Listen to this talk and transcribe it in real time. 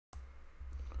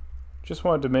Just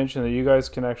wanted to mention that you guys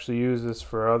can actually use this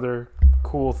for other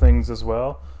cool things as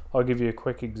well. I'll give you a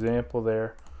quick example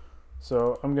there.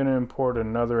 So I'm going to import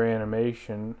another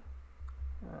animation.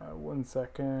 1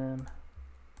 second.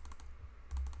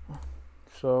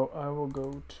 So I will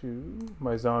go to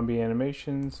my zombie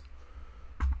animations.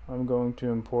 I'm going to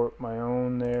import my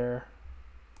own there.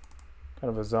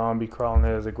 Kind of a zombie crawling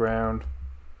out of the ground.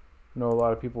 I know a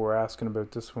lot of people were asking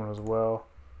about this one as well.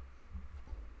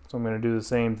 So I'm going to do the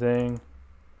same thing.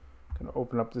 I'm going to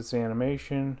open up this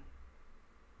animation.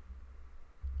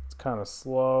 It's kind of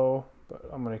slow, but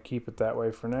I'm going to keep it that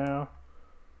way for now.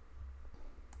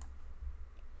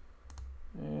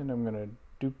 And I'm going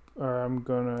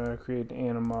to create an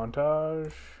anim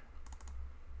montage.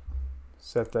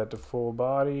 Set that to full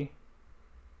body.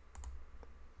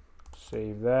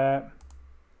 Save that.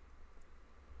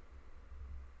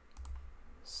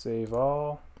 Save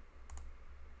all.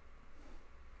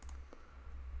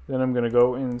 Then I'm going to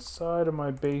go inside of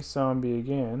my base zombie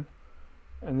again,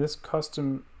 and this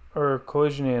custom or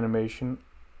collision animation,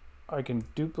 I can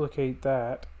duplicate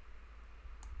that.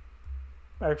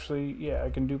 Actually, yeah, I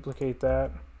can duplicate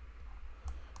that.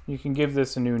 You can give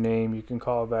this a new name. You can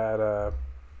call that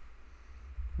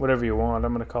whatever you want.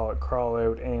 I'm going to call it crawl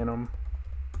out anim.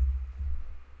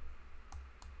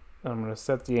 I'm going to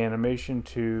set the animation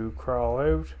to crawl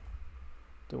out,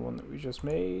 the one that we just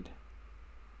made.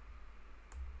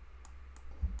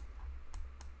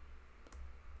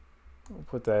 We'll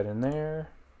put that in there.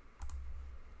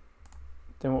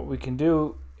 Then what we can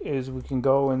do is we can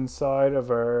go inside of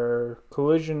our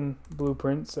collision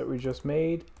blueprints that we just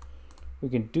made. We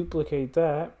can duplicate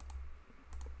that.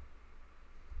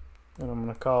 And I'm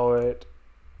going to call it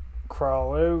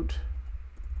crawl out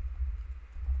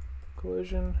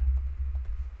collision.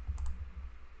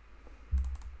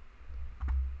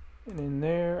 And in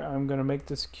there, I'm going to make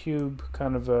this cube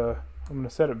kind of a, I'm going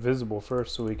to set it visible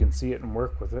first so we can see it and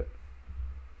work with it.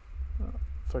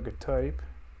 If I could type.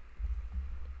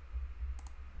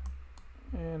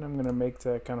 And I'm going to make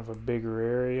that kind of a bigger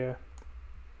area.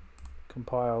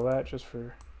 Compile that just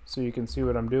for so you can see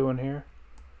what I'm doing here.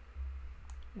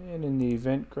 And in the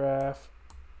event graph,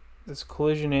 this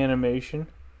collision animation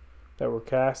that we're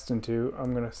cast into,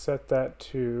 I'm going to set that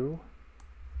to,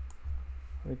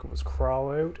 I think it was crawl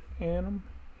out anim.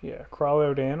 Yeah, crawl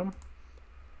out anim.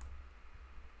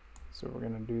 So we're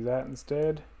going to do that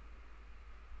instead.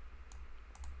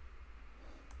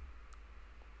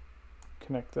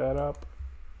 Connect that up.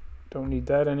 Don't need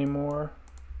that anymore.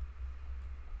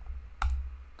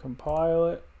 Compile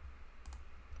it.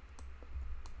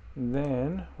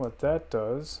 Then what that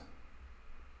does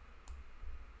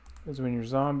is when your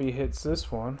zombie hits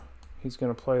this one, he's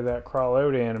going to play that crawl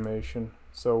out animation.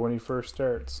 So when he first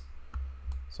starts.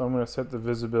 So I'm going to set the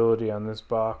visibility on this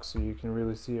box so you can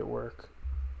really see it work.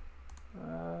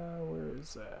 Where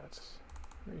is that?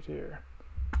 Right here.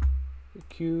 The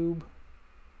cube.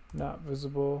 Not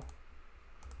visible.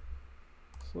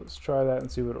 So let's try that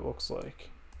and see what it looks like.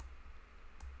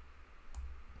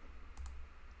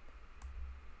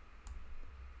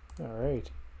 Alright.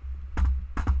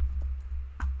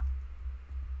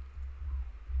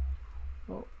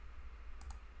 Oh.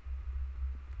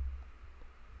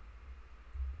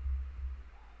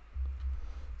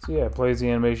 So yeah, it plays the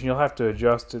animation. You'll have to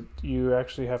adjust it. You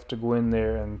actually have to go in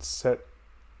there and set,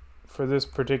 for this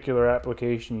particular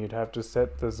application, you'd have to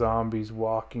set the zombies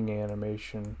walking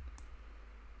animation.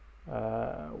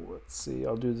 Let's see,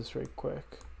 I'll do this right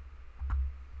quick.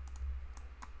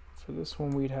 For this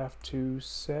one, we'd have to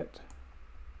set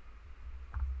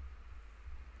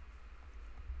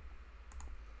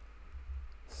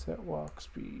walk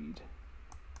speed.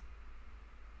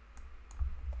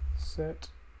 Set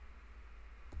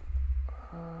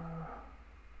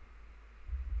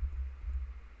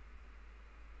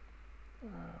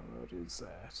what is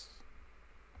that?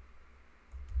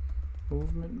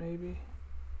 Movement maybe?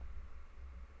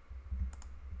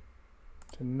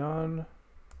 To none.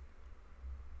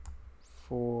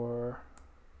 For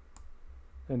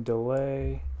and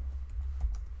delay.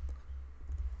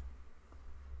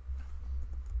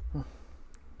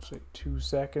 Say 2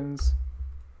 seconds.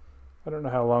 I don't know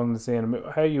how long this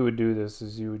how you would do this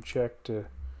is you would check to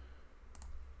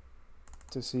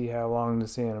see how long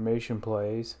this animation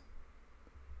plays.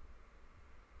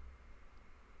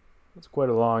 It's quite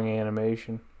a long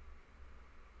animation.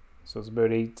 So it's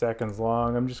about 8 seconds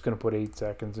long. I'm just going to put 8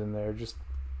 seconds in there just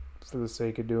for the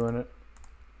sake of doing it.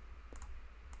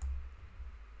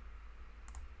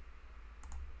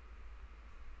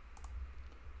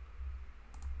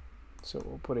 So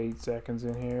we'll put 8 seconds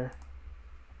in here.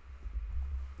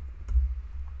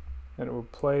 And it will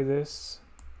play this.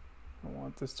 I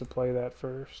want this to play that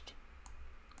first.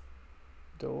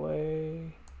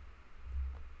 Delay.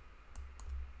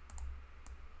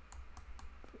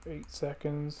 8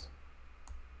 seconds.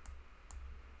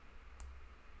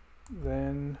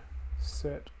 Then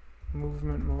set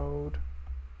movement mode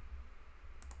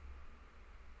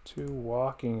to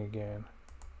walking again.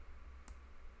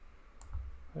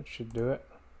 That should do it.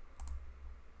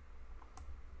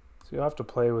 So you'll have to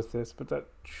play with this, but that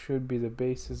should be the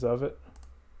basis of it.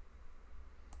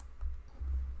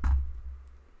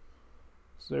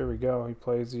 So there we go. He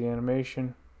plays the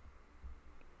animation.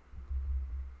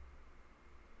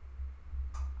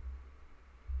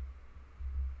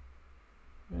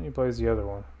 And he plays the other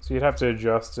one. So you'd have to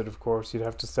adjust it, of course. You'd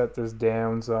have to set this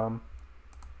down some.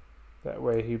 That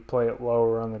way he'd play it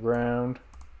lower on the ground.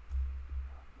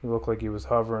 He looked like he was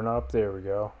hovering up. There we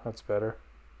go. That's better.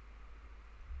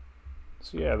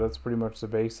 So yeah, that's pretty much the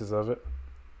basis of it.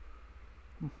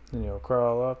 Then you'll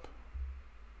crawl up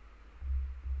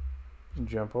and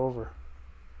jump over.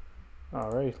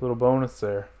 Alright, little bonus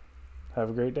there. Have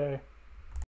a great day.